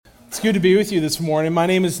good to be with you this morning. My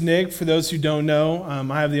name is Nick. For those who don't know,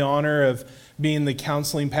 I have the honor of being the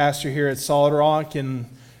counseling pastor here at Solid Rock and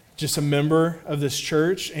just a member of this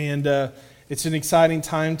church. And it's an exciting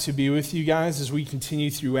time to be with you guys as we continue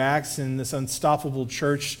through Acts in this Unstoppable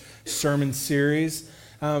Church sermon series.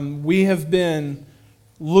 We have been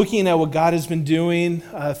looking at what God has been doing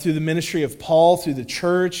through the ministry of Paul, through the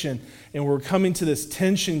church, and we're coming to this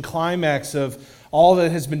tension climax of all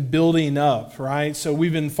that has been building up, right? So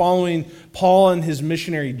we've been following Paul and his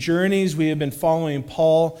missionary journeys. We have been following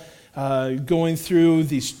Paul going through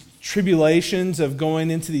these tribulations of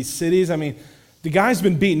going into these cities. I mean, the guy's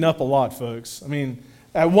been beaten up a lot, folks. I mean,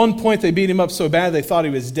 at one point they beat him up so bad they thought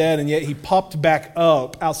he was dead, and yet he popped back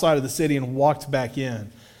up outside of the city and walked back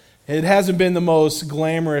in. It hasn't been the most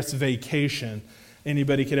glamorous vacation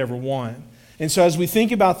anybody could ever want. And so as we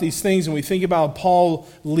think about these things and we think about Paul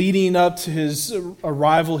leading up to his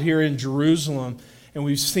arrival here in Jerusalem, and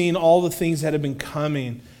we've seen all the things that have been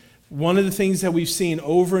coming, one of the things that we've seen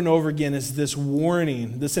over and over again is this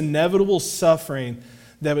warning, this inevitable suffering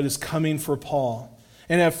that is coming for Paul.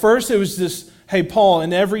 And at first it was this, hey, Paul,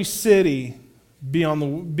 in every city, be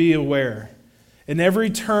aware. In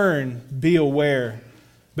every turn, be aware.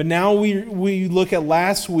 But now we look at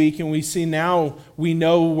last week and we see now we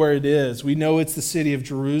know where it is. We know it's the city of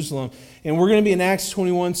Jerusalem. And we're going to be in Acts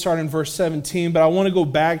 21 starting in verse 17. But I want to go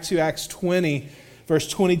back to Acts 20, verse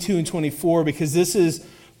 22 and 24, because this is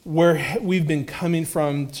where we've been coming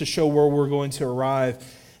from to show where we're going to arrive.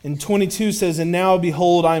 And 22 says, "And now,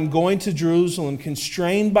 behold, I am going to Jerusalem,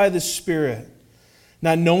 constrained by the Spirit,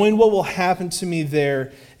 not knowing what will happen to me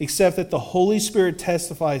there, except that the Holy Spirit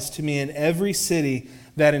testifies to me in every city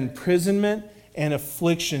that imprisonment and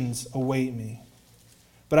afflictions await me.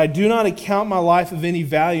 But I do not account my life of any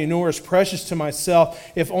value, nor as precious to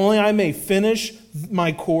myself, if only I may finish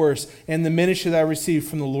my course and the ministry that I received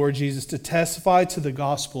from the Lord Jesus to testify to the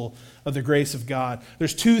gospel of the grace of God."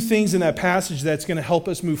 There's two things in that passage that's going to help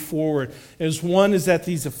us move forward. One is that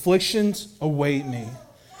these afflictions await me.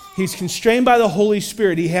 He's constrained by the Holy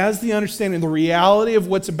Spirit. He has the understanding, the reality of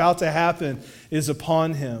what's about to happen is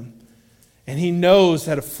upon him. And he knows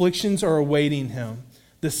that afflictions are awaiting him,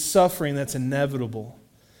 this suffering that's inevitable.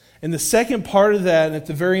 And the second part of that, at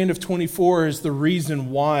the very end of 24, is the reason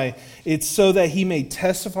why. It's so that he may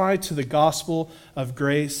testify to the gospel of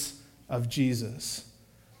grace of Jesus.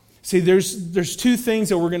 See, there's two things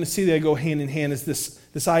that we're going to see that go hand in hand, is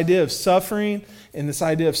this idea of suffering and this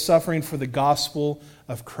idea of suffering for the gospel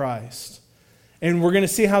of Christ. And we're going to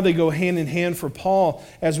see how they go hand in hand for Paul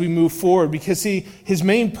as we move forward. Because, see, his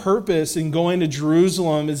main purpose in going to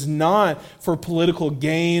Jerusalem is not for political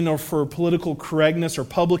gain or for political correctness or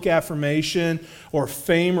public affirmation or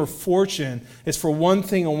fame or fortune. It's for one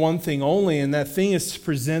thing and one thing only, and that thing is to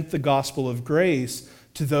present the gospel of grace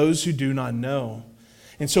to those who do not know.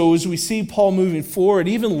 And so as we see Paul moving forward,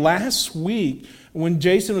 even last week when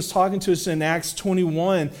Jason was talking to us in Acts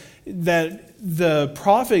 21, that the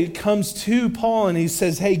prophet comes to Paul and he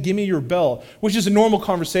says, "Hey, give me your belt," which is a normal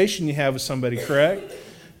conversation you have with somebody, correct?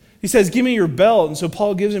 He says, "Give me your belt." And so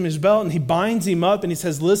Paul gives him his belt and he binds him up and he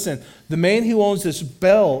says, "Listen, the man who owns this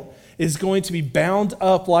belt is going to be bound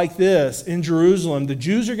up like this in Jerusalem. The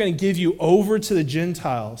Jews are going to give you over to the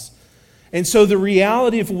Gentiles." And so the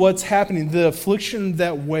reality of what's happening, the affliction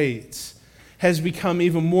that waits, has become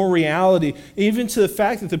even more reality, even to the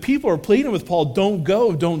fact that the people are pleading with Paul, "Don't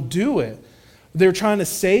go, don't do it." They're trying to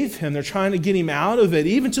save him. They're trying to get him out of it,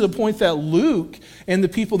 even to the point that Luke and the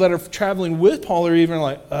people that are traveling with Paul are even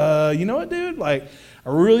like, you know what, dude? Like,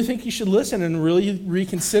 I really think you should listen and really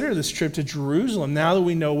reconsider this trip to Jerusalem now that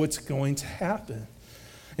we know what's going to happen.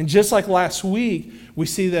 And just like last week, we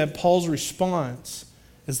see that Paul's response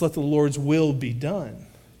is, "Let the Lord's will be done."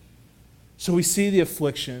 So we see the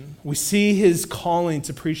affliction. We see his calling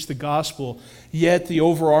to preach the gospel, yet the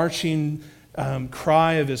overarching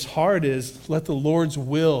cry of his heart is, "Let the Lord's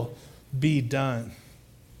will be done."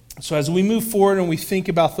 So as we move forward and we think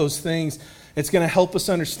about those things, it's going to help us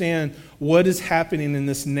understand what is happening in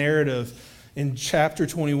this narrative in chapter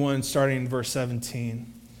 21, starting in verse 17.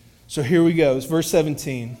 So here we go. It's verse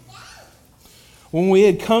 17. "When we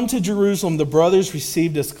had come to Jerusalem, the brothers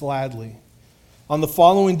received us gladly. On the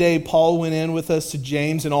following day, Paul went in with us to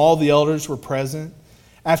James, and all the elders were present.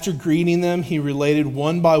 After greeting them, he related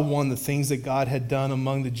one by one the things that God had done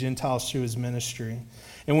among the Gentiles through his ministry.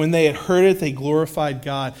 And when they had heard it, they glorified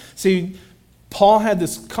God." See, Paul had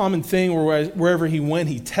this common thing where wherever he went,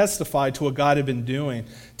 he testified to what God had been doing.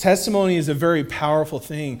 Testimony is a very powerful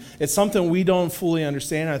thing. It's something we don't fully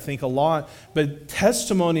understand, I think, a lot. But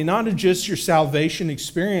testimony, not just your salvation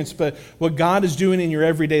experience, but what God is doing in your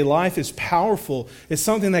everyday life is powerful. It's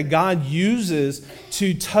something that God uses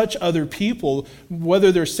to touch other people,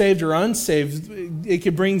 whether they're saved or unsaved. It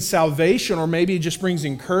could bring salvation, or maybe it just brings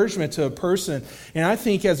encouragement to a person. And I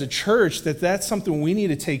think as a church that's something we need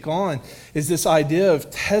to take on, is this idea of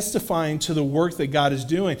testifying to the work that God is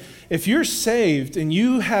doing. If you're saved and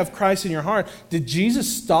you have Christ in your heart, did Jesus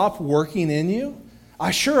stop working in you?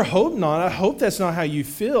 I sure hope not. I hope that's not how you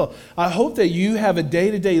feel. I hope that you have a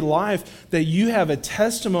day-to-day life, that you have a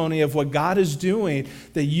testimony of what God is doing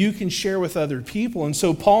that you can share with other people. And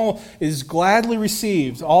so Paul is gladly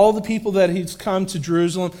received. All the people that he's come to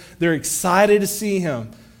Jerusalem, they're excited to see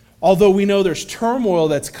him. Although we know there's turmoil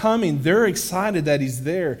that's coming, they're excited that he's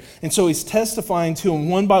there. And so he's testifying to them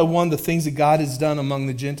one by one the things that God has done among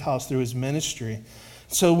the Gentiles through his ministry.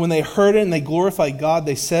 So when they heard it and they glorified God,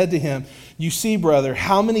 they said to him, "You see, brother,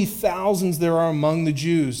 how many thousands there are among the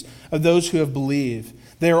Jews of those who have believed.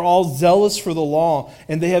 They are all zealous for the law,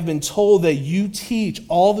 and they have been told that you teach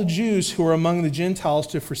all the Jews who are among the Gentiles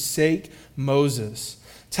to forsake Moses,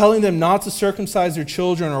 telling them not to circumcise their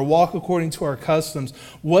children or walk according to our customs.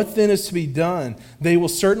 What then is to be done? They will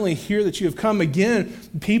certainly hear that you have come." Again,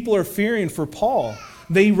 people are fearing for Paul.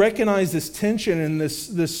 They recognize this tension and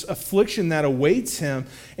this affliction that awaits him.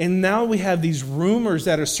 And now we have these rumors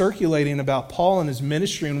that are circulating about Paul and his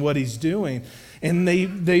ministry and what he's doing. And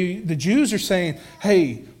the Jews are saying,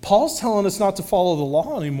 hey, Paul's telling us not to follow the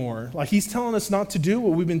law anymore. Like, he's telling us not to do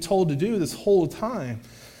what we've been told to do this whole time.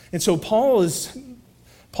 And so Paul is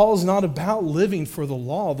not about living for the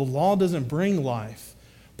law. The law doesn't bring life.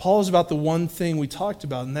 Paul is about the one thing we talked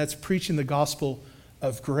about, and that's preaching the gospel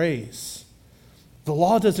of grace. The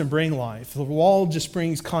law doesn't bring life. The law just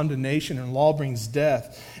brings condemnation, and the law brings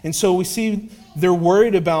death. And so we see they're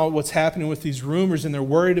worried about what's happening with these rumors, and they're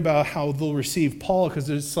worried about how they'll receive Paul, because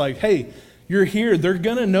it's like, hey, you're here. They're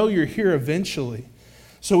going to know you're here eventually.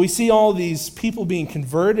 So we see all these people being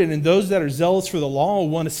converted, and those that are zealous for the law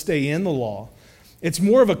want to stay in the law. It's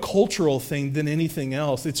more of a cultural thing than anything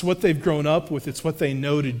else. It's what they've grown up with. It's what they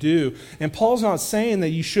know to do. And Paul's not saying that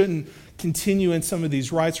you shouldn't continue in some of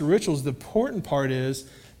these rites or rituals. The important part is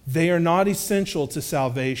they are not essential to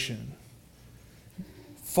salvation.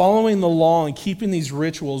 Following the law and keeping these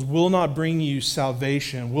rituals will not bring you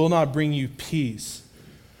salvation, will not bring you peace.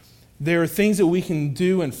 There are things that we can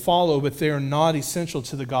do and follow, but they are not essential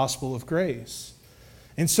to the gospel of grace.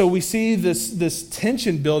 And so we see this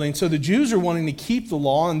tension building. So the Jews are wanting to keep the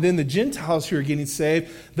law, and then the Gentiles who are getting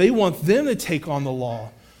saved, they want them to take on the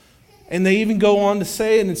law. And they even go on to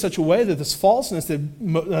say it in such a way that this falseness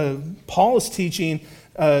that Paul is teaching,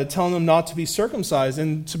 telling them not to be circumcised.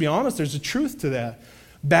 And to be honest, there's a truth to that.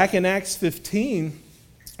 Back in Acts 15,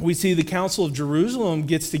 we see the Council of Jerusalem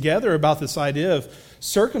gets together about this idea of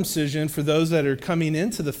circumcision for those that are coming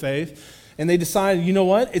into the faith. And they decide, you know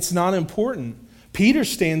what? It's not important. Peter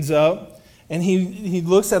stands up and he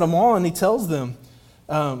looks at them all and he tells them,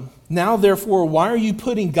 "Now therefore, why are you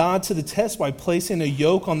putting God to the test by placing a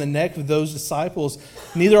yoke on the neck of those disciples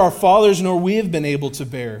neither our fathers nor we have been able to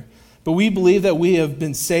bear? But we believe that we have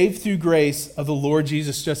been saved through grace of the Lord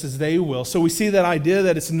Jesus, just as they will." So we see that idea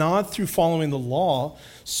that it's not through following the law,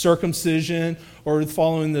 circumcision, or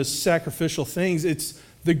following the sacrificial things. It's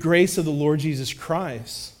the grace of the Lord Jesus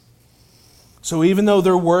Christ. So even though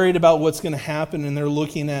they're worried about what's going to happen, and they're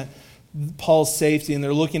looking at Paul's safety, and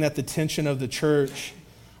they're looking at the tension of the church,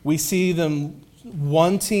 we see them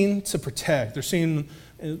wanting to protect. We're seeing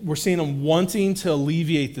them wanting to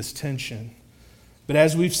alleviate this tension. But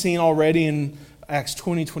as we've seen already in Acts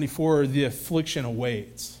 20:24, the affliction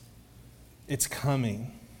awaits. It's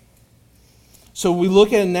coming. So we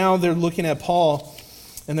look at it now, they're looking at Paul,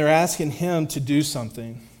 and they're asking him to do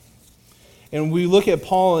something. And we look at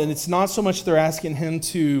Paul, and it's not so much they're asking him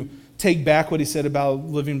to take back what he said about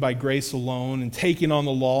living by grace alone and taking on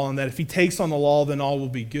the law, and that if he takes on the law, then all will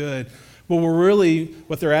be good. But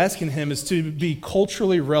what they're asking him is to be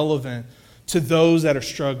culturally relevant to those that are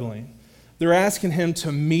struggling. They're asking him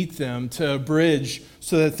to meet them, to bridge,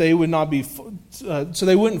 so that they would not be, so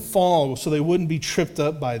they wouldn't fall, so they wouldn't be tripped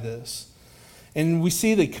up by this. And we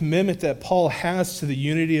see the commitment that Paul has to the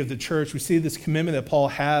unity of the church. We see this commitment that Paul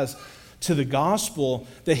has to the gospel,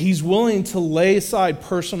 that he's willing to lay aside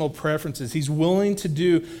personal preferences. He's willing to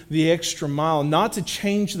do the extra mile, not to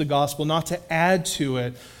change the gospel, not to add to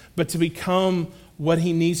it, but to become what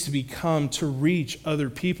he needs to become to reach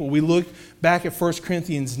other people. We look back at 1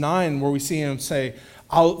 Corinthians 9 where we see him say,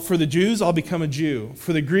 For the Jews, I'll become a Jew.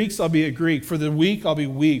 For the Greeks, I'll be a Greek. For the weak, I'll be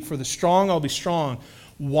weak. For the strong, I'll be strong.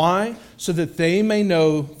 Why? So that they may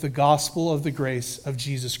know the gospel of the grace of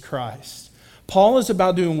Jesus Christ. Paul is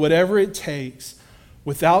about doing whatever it takes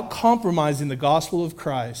without compromising the gospel of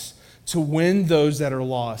Christ to win those that are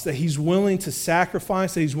lost. That he's willing to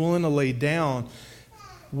sacrifice, that he's willing to lay down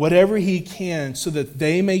whatever he can so that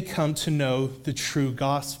they may come to know the true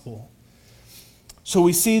gospel. So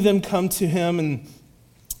we see them come to him, and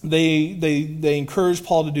they encourage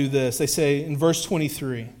Paul to do this. They say in verse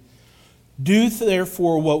 23, "Do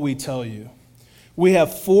therefore what we tell you. We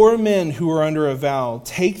have 4 men who are under a vow.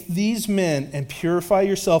 Take these men and purify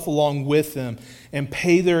yourself along with them and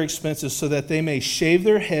pay their expenses so that they may shave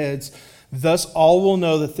their heads. Thus all will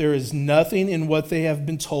know that there is nothing in what they have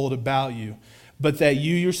been told about you, but that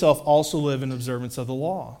you yourself also live in observance of the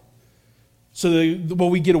law." So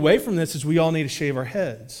what we get away from this is we all need to shave our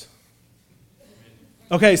heads.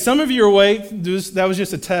 Okay, some of you are awake. That was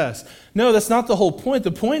just a test. No, that's not the whole point.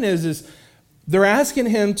 The point is they're asking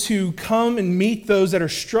him to come and meet those that are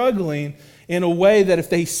struggling in a way that if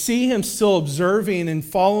they see him still observing and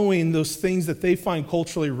following those things that they find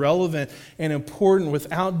culturally relevant and important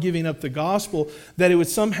without giving up the gospel, that it would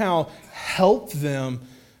somehow help them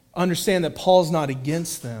understand that Paul's not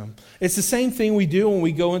against them. It's the same thing we do when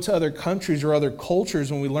we go into other countries or other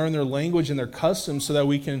cultures, when we learn their language and their customs so that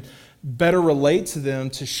we can better relate to them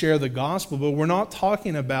to share the gospel. But what we're not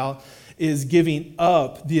talking about is giving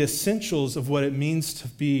up the essentials of what it means to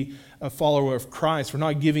be a follower of Christ. We're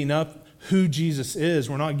not giving up who Jesus is.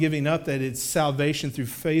 We're not giving up that it's salvation through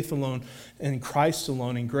faith alone and Christ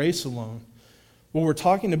alone and grace alone. What we're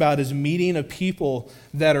talking about is meeting a people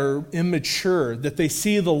that are immature, that they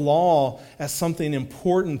see the law as something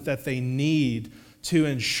important that they need to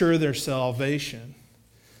ensure their salvation.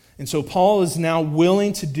 And so Paul is now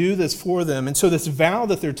willing to do this for them. And so this vow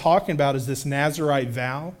that they're talking about is this Nazirite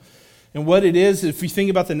vow. And what it is, if you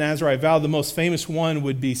think about the Nazirite vow, the most famous one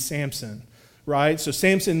would be Samson, right? So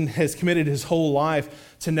Samson has committed his whole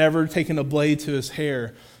life to never taking a blade to his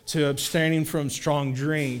hair, to abstaining from strong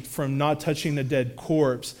drink, from not touching a dead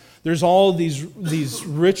corpse. There's all these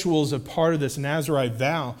rituals a part of this Nazirite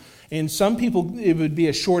vow. And some people, it would be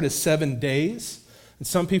as short as 7 days. And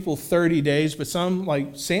some people 30 days. But some, like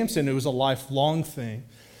Samson, it was a lifelong thing.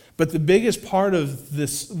 But the biggest part of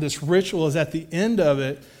this ritual is at the end of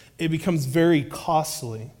it, it becomes very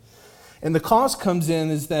costly. And the cost comes in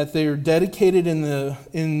is that they're dedicated in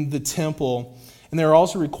the temple. And they're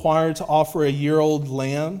also required to offer a year-old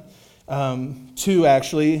lamb, 2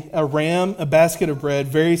 actually, a ram, a basket of bread,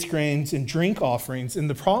 various grains, and drink offerings. And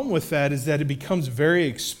the problem with that is that it becomes very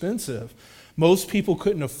expensive. Most people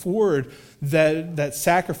couldn't afford that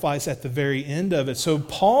sacrifice at the very end of it. So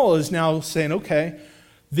Paul is now saying, okay,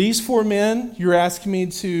 these 4 men, you're asking me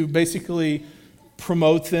to basically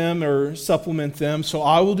promote them or supplement them. So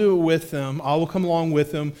I will do it with them. I will come along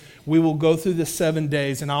with them. We will go through the 7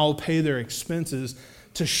 days and I will pay their expenses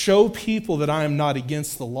to show people that I am not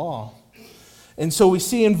against the law. And so we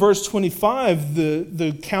see in verse 25,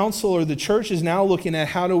 the council or the church is now looking at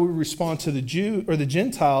how do we respond to the Jew or the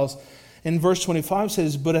Gentiles. And verse 25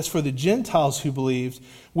 says, "But as for the Gentiles who believed,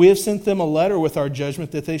 we have sent them a letter with our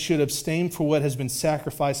judgment that they should abstain from what has been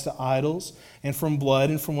sacrificed to idols and from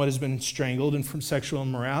blood and from what has been strangled and from sexual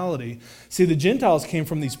immorality." See, the Gentiles came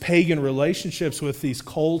from these pagan relationships with these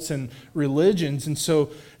cults and religions. And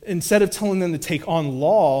so instead of telling them to take on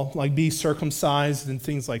law, like be circumcised and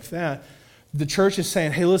things like that, the church is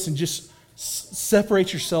saying, hey, listen, just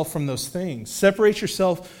separate yourself from those things. Separate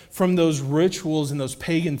yourself from those rituals and those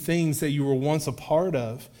pagan things that you were once a part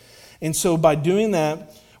of. And so by doing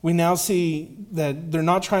that, we now see that they're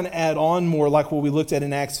not trying to add on more like what we looked at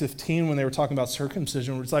in Acts 15 when they were talking about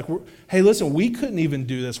circumcision. Where it's like, hey, listen, we couldn't even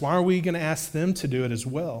do this. Why are we going to ask them to do it as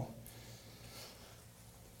well?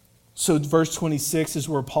 So verse 26 is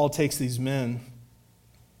where Paul takes these men.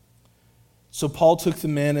 So Paul took the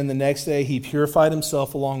men, and the next day he purified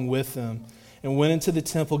himself along with them and went into the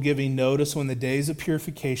temple, giving notice when the days of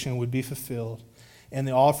purification would be fulfilled and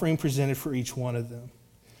the offering presented for each one of them.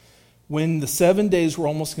 When the 7 days were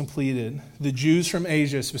almost completed, the Jews from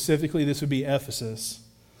Asia, specifically this would be Ephesus,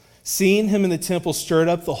 seeing him in the temple, stirred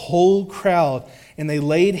up the whole crowd, and they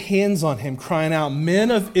laid hands on him, crying out,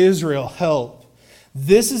 "Men of Israel, help.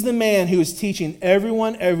 This is the man who is teaching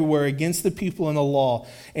everyone everywhere against the people in the law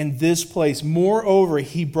in this place. Moreover,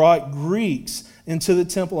 he brought Greeks into the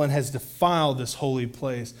temple and has defiled this holy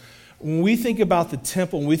place." When we think about the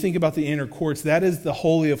temple, when we think about the inner courts, that is the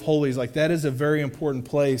Holy of Holies. Like, that is a very important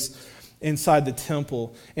place inside the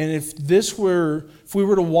temple. And if we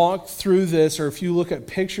were to walk through this, or if you look at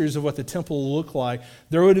pictures of what the temple looked like,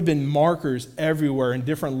 there would have been markers everywhere in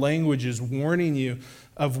different languages warning you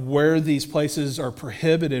of where these places are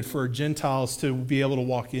prohibited for Gentiles to be able to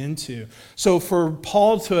walk into. So for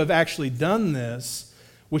Paul to have actually done this,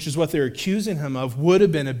 which is what they're accusing him of, would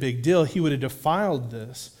have been a big deal. He would have defiled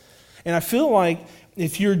this. And I feel like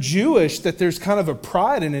if you're Jewish, that there's kind of a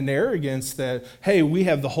pride and an arrogance that, hey, we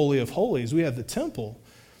have the Holy of Holies, we have the temple.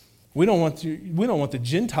 We don't want the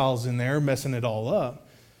Gentiles in there messing it all up.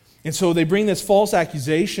 And so they bring this false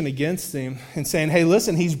accusation against him and saying, hey,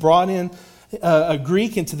 listen, he's brought in a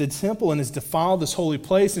Greek into the temple and has defiled this holy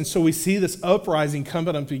place. And so we see this uprising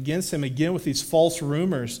coming up against him again with these false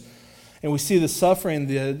rumors. And we see the suffering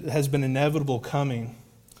that has been inevitable coming.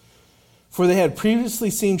 For they had previously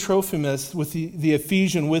seen Trophimus with the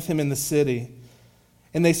Ephesian with him in the city.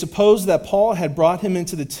 And they supposed that Paul had brought him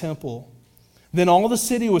into the temple. Then all the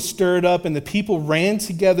city was stirred up, and the people ran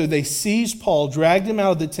together. They seized Paul, dragged him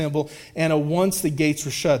out of the temple, and at once the gates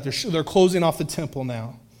were shut. They're closing off the temple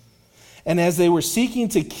now. And as they were seeking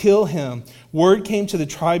to kill him, word came to the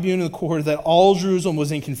tribune of the court that all Jerusalem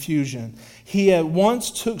was in confusion. He at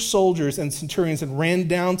once took soldiers and centurions and ran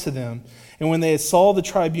down to them. And when they saw the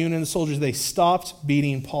tribune and the soldiers, they stopped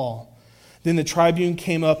beating Paul. Then the tribune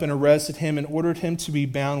came up and arrested him and ordered him to be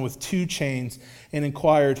bound with 2 chains and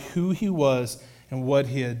inquired who he was and what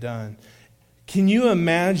he had done. Can you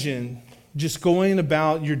imagine just going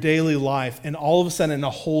about your daily life and all of a sudden a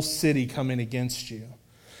whole city coming against you?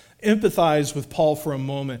 Empathize with Paul for a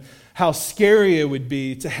moment. How scary it would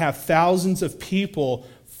be to have thousands of people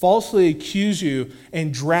falsely accuse you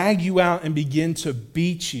and drag you out and begin to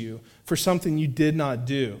beat you for something you did not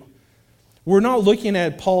do. We're not looking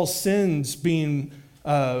at Paul's sins being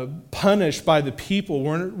punished by the people.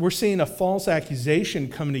 We're seeing a false accusation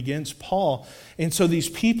coming against Paul. And so these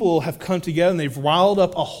people have come together and they've riled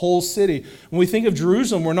up a whole city. When we think of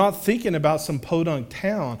Jerusalem, we're not thinking about some podunk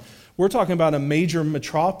town. We're talking about a major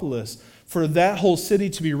metropolis. For that whole city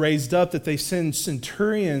to be raised up, that they send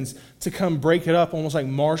centurions to come break it up, almost like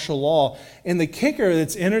martial law. And the kicker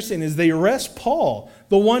that's interesting is they arrest Paul,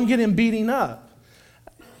 the one getting beaten up.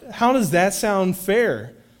 How does that sound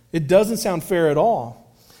fair? It doesn't sound fair at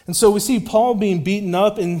all. And so we see Paul being beaten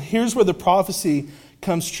up, and here's where the prophecy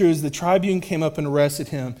comes true, as the tribune came up and arrested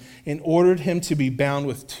him and ordered him to be bound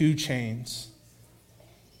with 2 chains.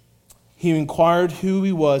 He inquired who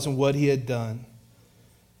he was and what he had done.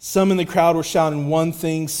 Some in the crowd were shouting one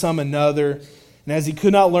thing, some another. And as he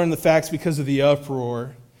could not learn the facts because of the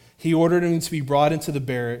uproar, he ordered him to be brought into the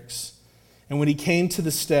barracks. And when he came to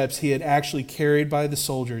the steps, he had actually carried by the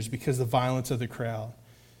soldiers because of the violence of the crowd.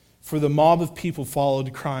 For the mob of people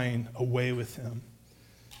followed, crying, "Away with him."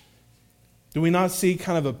 Do we not see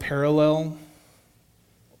kind of a parallel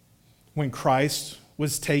when Christ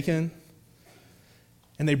was taken?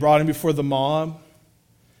 And they brought him before the mob,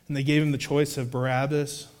 and they gave him the choice of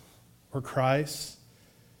Barabbas or Christ.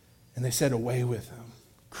 And they said, "Away with him.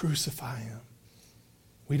 Crucify him.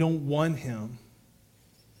 We don't want him.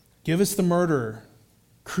 Give us the murderer.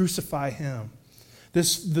 Crucify him."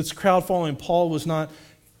 This crowd following Paul was not,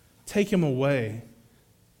 "Take him away."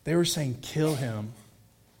 They were saying, "Kill him."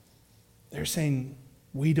 They're saying,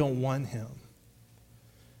 "We don't want him."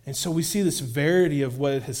 And so we see this verity of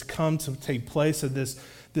what has come to take place, of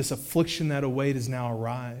this affliction that await has now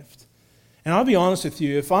arrived. And I'll be honest with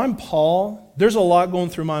you, if I'm Paul, there's a lot going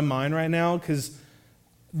through my mind right now, because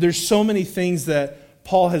there's so many things that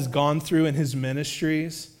Paul has gone through in his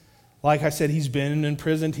ministries. Like I said, he's been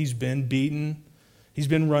imprisoned, he's been beaten, he's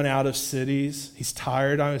been run out of cities, he's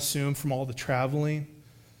tired, I assume, from all the traveling.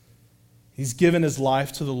 He's given his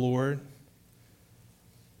life to the Lord.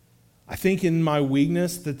 I think in my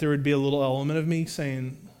weakness that there would be a little element of me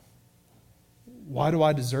saying, "Why do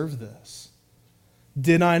I deserve this?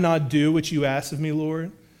 Did I not do what you asked of me,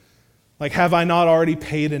 Lord? Like, have I not already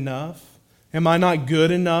paid enough? Am I not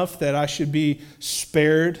good enough that I should be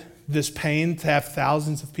spared this pain to have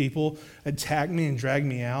thousands of people attack me and drag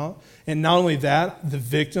me out?" And not only that, the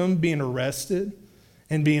victim being arrested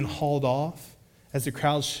and being hauled off as the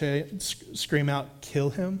crowd scream out, "Kill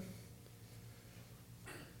him."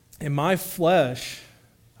 In my flesh,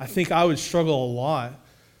 I think I would struggle a lot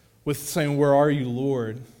with saying, "Where are you,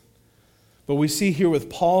 Lord?" But we see here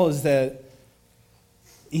with Paul is that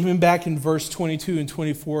even back in verse 22 and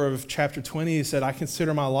 24 of chapter 20, he said, "I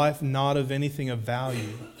consider my life not of anything of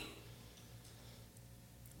value."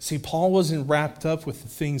 See, Paul wasn't wrapped up with the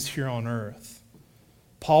things here on earth.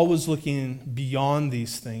 Paul was looking beyond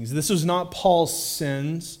these things. This was not Paul's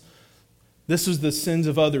sins. This was the sins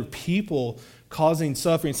of other people. causing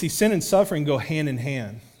suffering. See, sin and suffering go hand in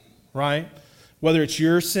hand, right? Whether it's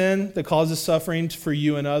your sin that causes suffering for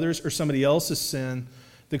you and others, or somebody else's sin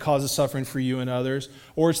that causes suffering for you and others,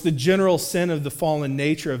 or it's the general sin of the fallen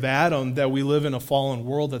nature of Adam that we live in a fallen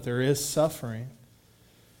world, that there is suffering.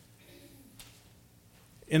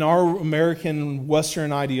 In our American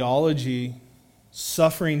Western ideology,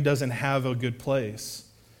 suffering doesn't have a good place.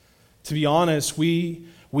 To be honest, we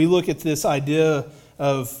look at this idea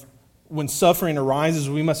of when suffering arises,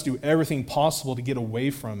 we must do everything possible to get away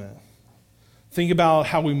from it. Think about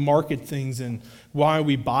how we market things and why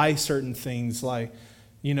we buy certain things. Like,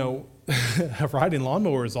 riding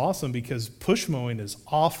lawnmower is awesome because push mowing is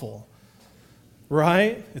awful,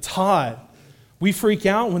 right? It's hot. We freak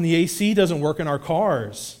out when the AC doesn't work in our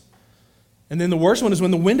cars. And then the worst one is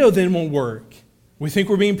when the window then won't work. We think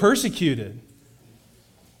we're being persecuted.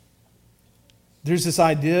 There's this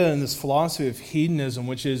idea and this philosophy of hedonism,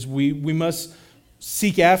 which is we must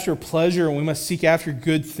seek after pleasure and we must seek after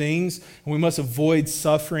good things, and we must avoid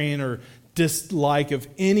suffering or dislike of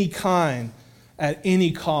any kind at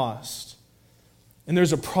any cost. And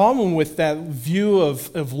there's a problem with that view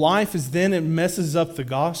of life, is then it messes up the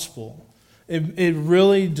gospel. It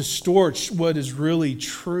really distorts what is really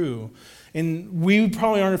true. And we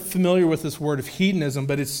probably aren't familiar with this word of hedonism,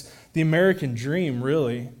 but it's the American dream,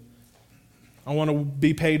 really. I want to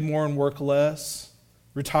be paid more and work less,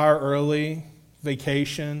 retire early,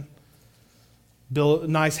 vacation, build a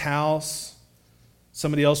nice house,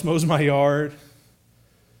 somebody else mows my yard.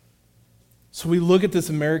 So we look at this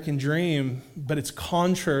American dream, but it's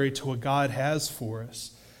contrary to what God has for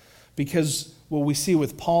us. Because what we see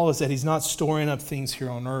with Paul is that he's not storing up things here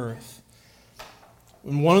on earth.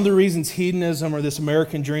 And one of the reasons hedonism or this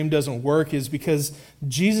American dream doesn't work is because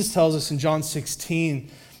Jesus tells us in John 16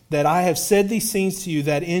 that I have said these things to you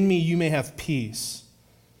that in me you may have peace.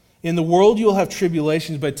 In the world you'll have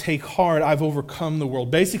tribulations, but take heart, I've overcome the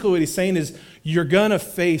world. Basically what he's saying is you're going to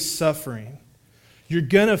face suffering. You're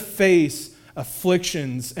going to face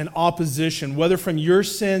afflictions and opposition, whether from your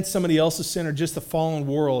sin, somebody else's sin, or just the fallen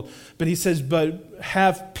world. But he says, but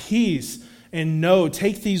have peace and know,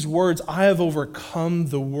 take these words, I have overcome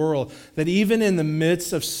the world, that even in the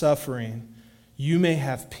midst of suffering, you may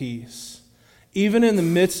have peace. Even in the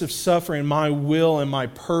midst of suffering, my will and my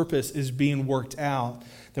purpose is being worked out,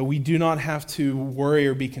 that we do not have to worry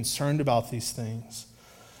or be concerned about these things.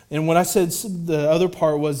 And what I said, the other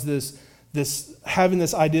part was this having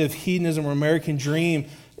this idea of hedonism or American dream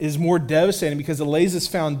is more devastating because it lays this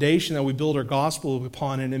foundation that we build our gospel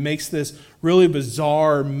upon, and it makes this really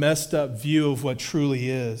bizarre, messed up view of what truly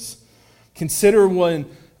is. Consider when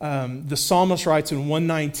the psalmist writes in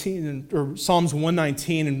 119, or Psalms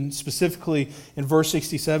 119, and specifically in verse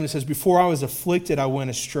 67, it says, before I was afflicted, I went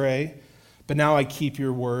astray, but now I keep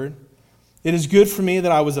your word. It is good for me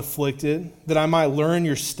that I was afflicted, that I might learn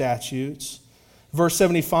your statutes. Verse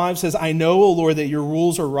 75 says, I know, O Lord, that your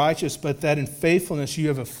rules are righteous, but that in faithfulness you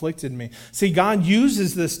have afflicted me. See, God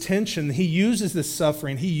uses this tension. He uses this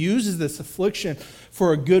suffering. He uses this affliction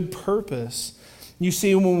for a good purpose. You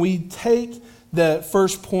see, when we take that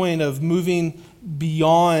first point of moving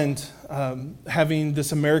beyond having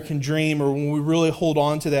this American dream, or when we really hold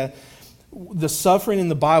on to that, the suffering in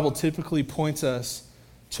the Bible typically points us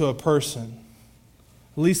to a person,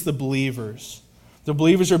 at least the believers. The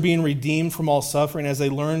believers are being redeemed from all suffering as they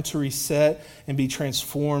learn to reset and be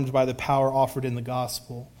transformed by the power offered in the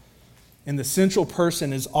gospel. And the central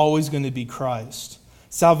person is always going to be Christ.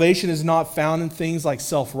 Salvation is not found in things like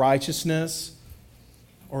self-righteousness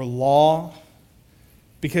or law,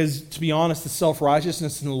 because, to be honest, the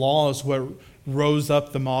self-righteousness and the law is what rose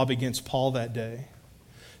up the mob against Paul that day.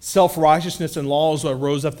 Self-righteousness and law is what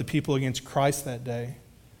rose up the people against Christ that day.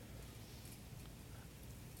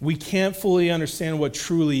 We can't fully understand what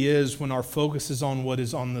truly is when our focus is on what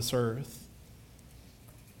is on this earth.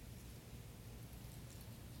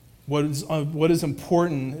 What is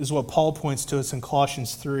important is what Paul points to us in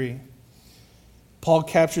Colossians 3. Paul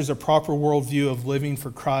captures a proper worldview of living for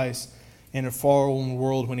Christ in a fallen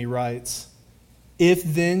world when he writes, if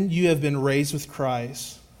then you have been raised with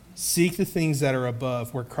Christ, seek the things that are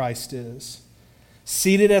above where Christ is.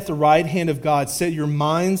 Seated at the right hand of God, set your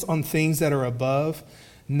minds on things that are above,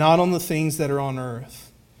 not on the things that are on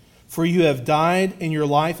earth. For you have died, and your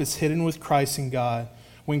life is hidden with Christ in God.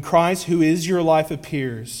 When Christ, who is your life,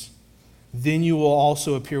 appears, then you will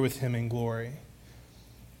also appear with him in glory.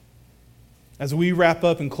 As we wrap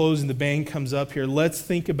up and close and the band comes up here, let's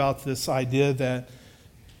think about this idea that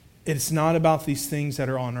it's not about these things that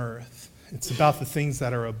are on earth. It's about the things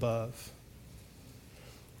that are above.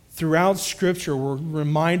 Throughout Scripture, we're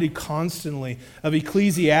reminded constantly of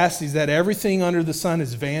Ecclesiastes that everything under the sun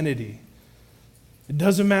is vanity. It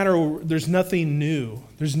doesn't matter, there's nothing new,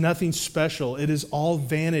 there's nothing special. It is all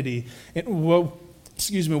vanity. And what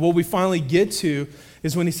we finally get to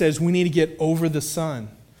is when he says we need to get over the sun,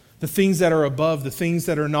 the things that are above, the things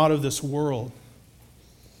that are not of this world.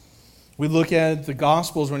 We look at the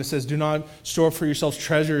Gospels when it says, do not store up for yourselves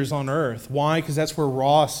treasures on earth. Why? Because that's where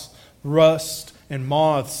rust and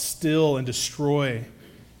moths steal and destroy.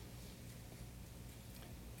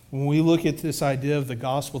 When we look at this idea of the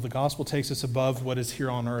gospel takes us above what is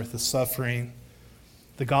here on earth, the suffering.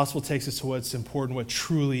 The gospel takes us to what's important, what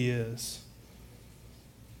truly is.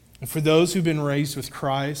 And for those who've been raised with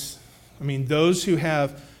Christ, those who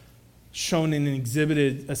have shown and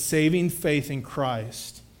exhibited a saving faith in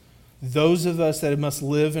Christ, those of us that must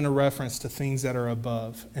live in a reference to things that are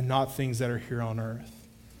above and not things that are here on earth.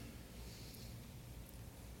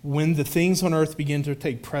 When the things on earth begin to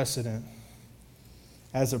take precedent,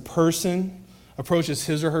 as a person approaches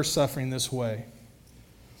his or her suffering this way,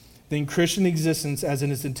 then Christian existence as it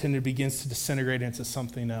is intended begins to disintegrate into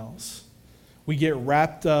something else. We get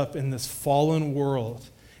wrapped up in this fallen world,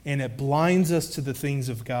 and it blinds us to the things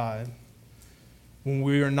of God when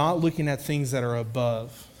we are not looking at things that are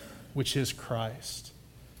above, which is Christ.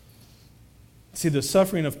 See, the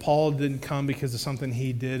suffering of Paul didn't come because of something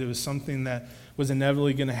he did. It was something that was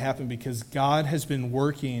inevitably going to happen because God has been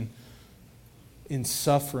working in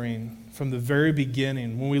suffering from the very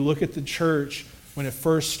beginning. When we look at the church, when it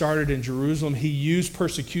first started in Jerusalem, he used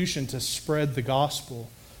persecution to spread the gospel,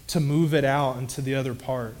 to move it out into the other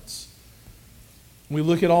parts. We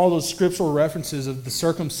look at all those scriptural references of the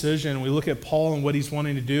circumcision. We look at Paul and what he's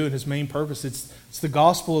wanting to do and his main purpose. It's the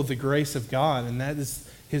gospel of the grace of God, and that is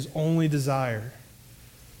his only desire.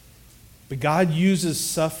 But God uses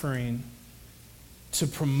suffering to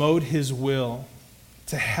promote his will,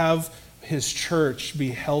 to have his church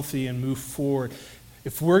be healthy and move forward.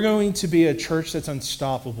 If we're going to be a church that's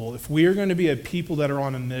unstoppable, if we are going to be a people that are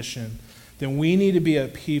on a mission, then we need to be a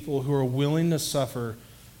people who are willing to suffer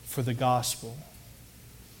for the gospel.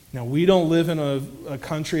 Now, we don't live in a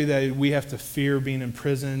country that we have to fear being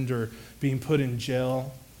imprisoned or being put in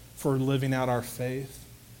jail for living out our faith.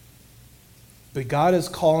 But God is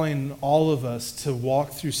calling all of us to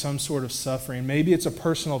walk through some sort of suffering. Maybe it's a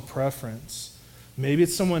personal preference. Maybe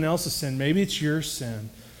it's someone else's sin. Maybe it's your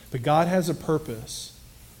sin. But God has a purpose.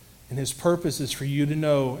 And his purpose is for you to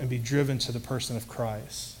know and be driven to the person of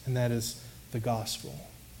Christ. And that is the gospel.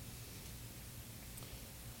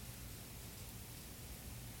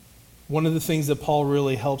 One of the things that Paul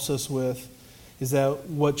really helps us with is that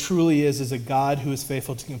what truly is a God who is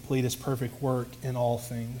faithful to complete his perfect work in all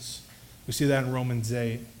things. We see that in Romans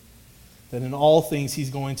 8. That in all things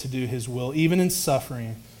he's going to do his will, even in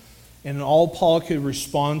suffering. And all Paul could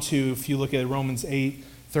respond to, if you look at Romans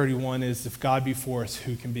 8:31, is if God be for us,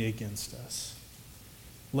 who can be against us?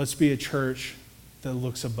 Let's be a church that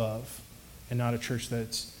looks above and not a church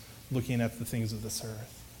that's looking at the things of this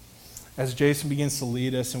earth. As Jason begins to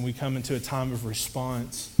lead us and we come into a time of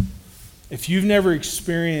response, if you've never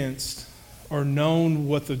experienced or known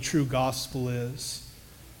what the true gospel is,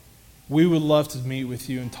 we would love to meet with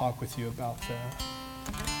you and talk with you about that.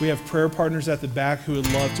 We have prayer partners at the back who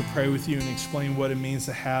would love to pray with you and explain what it means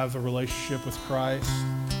to have a relationship with Christ.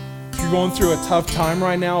 If you're going through a tough time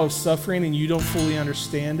right now of suffering and you don't fully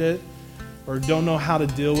understand it or don't know how to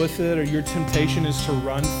deal with it, or your temptation is to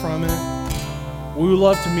run from it, we would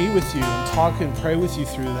love to meet with you and talk and pray with you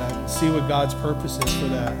through that and see what God's purpose is for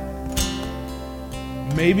that.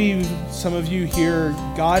 Maybe some of you here,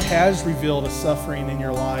 God has revealed a suffering in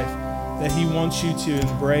your life that he wants you to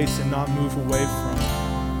embrace and not move away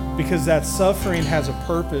from. Because that suffering has a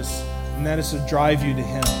purpose, and that is to drive you to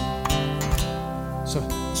him.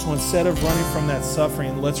 So instead of running from that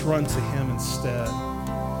suffering, let's run to him instead.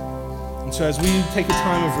 And so as we take a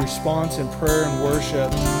time of response and prayer and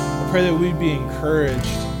worship, I pray that we'd be encouraged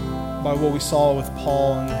by what we saw with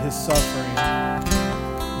Paul and his suffering,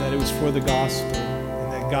 that it was for the gospel,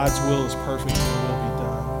 and that God's will is perfect and will be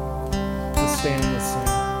done. Let's stand and let's sing.